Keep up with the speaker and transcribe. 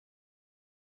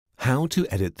How to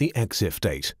edit the Exif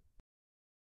date.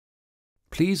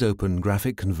 Please open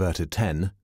Graphicconverter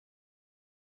 10,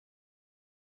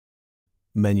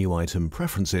 menu item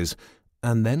Preferences,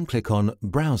 and then click on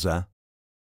Browser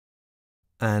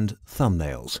and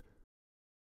Thumbnails.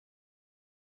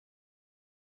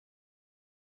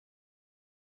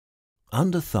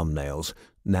 Under Thumbnails,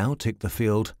 now tick the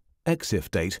field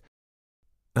Exif date,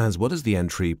 as well as the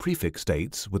entry prefix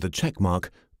dates with a check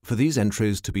mark for these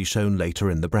entries to be shown later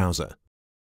in the browser.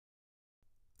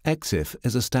 Exif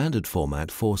is a standard format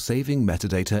for saving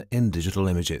metadata in digital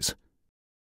images.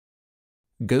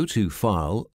 Go to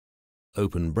File,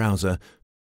 Open Browser,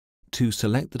 to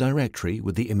select the directory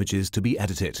with the images to be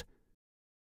edited.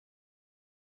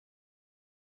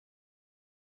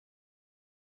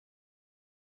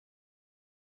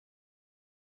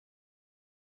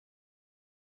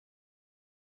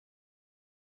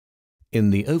 In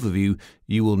the overview,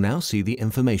 you will now see the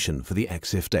information for the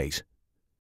Exif date.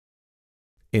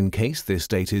 In case this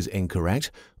date is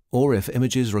incorrect, or if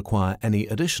images require any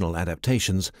additional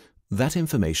adaptations, that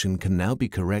information can now be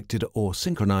corrected or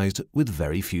synchronized with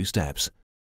very few steps.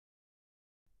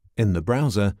 In the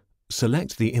browser,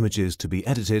 select the images to be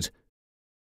edited,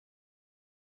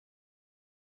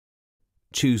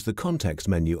 choose the context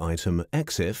menu item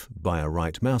Exif by a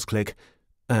right mouse click,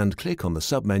 and click on the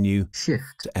submenu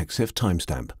Shift Exif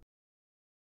Timestamp.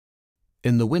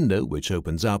 In the window which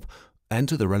opens up,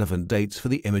 enter the relevant dates for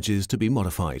the images to be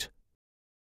modified.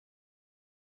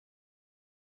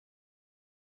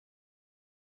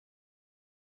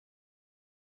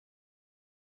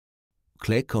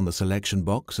 Click on the selection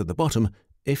box at the bottom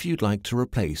if you'd like to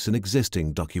replace an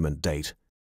existing document date.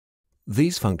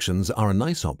 These functions are a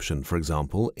nice option, for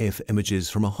example, if images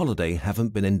from a holiday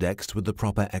haven't been indexed with the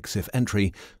proper Exif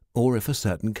entry, or if a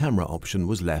certain camera option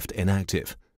was left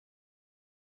inactive.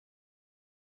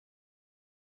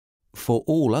 For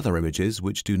all other images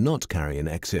which do not carry an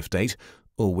Exif date,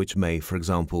 or which may, for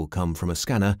example, come from a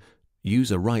scanner,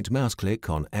 use a right mouse click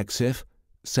on Exif,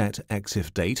 Set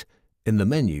Exif Date in the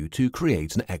menu to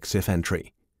create an Exif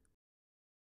entry.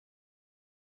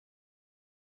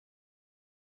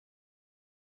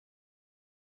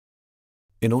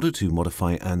 In order to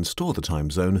modify and store the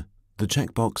time zone, the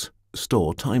checkbox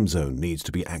Store Time Zone needs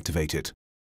to be activated.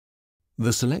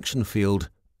 The selection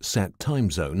field Set Time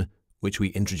Zone, which we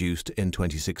introduced in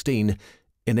 2016,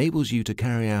 enables you to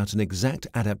carry out an exact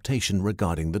adaptation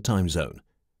regarding the time zone.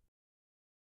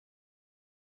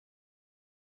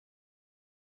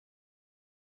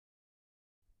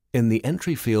 In the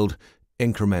entry field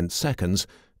Increment Seconds,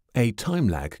 a time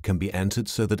lag can be entered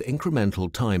so that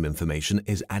incremental time information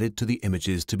is added to the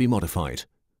images to be modified.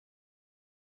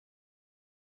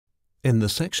 In the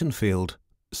section field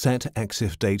Set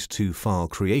Exif Date to File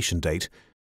Creation Date,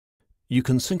 you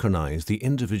can synchronize the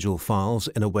individual files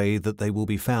in a way that they will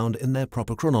be found in their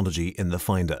proper chronology in the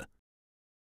Finder.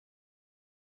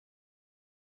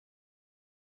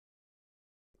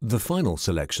 The final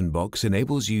selection box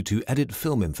enables you to edit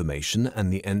film information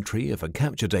and the entry of a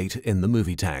capture date in the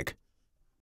movie tag.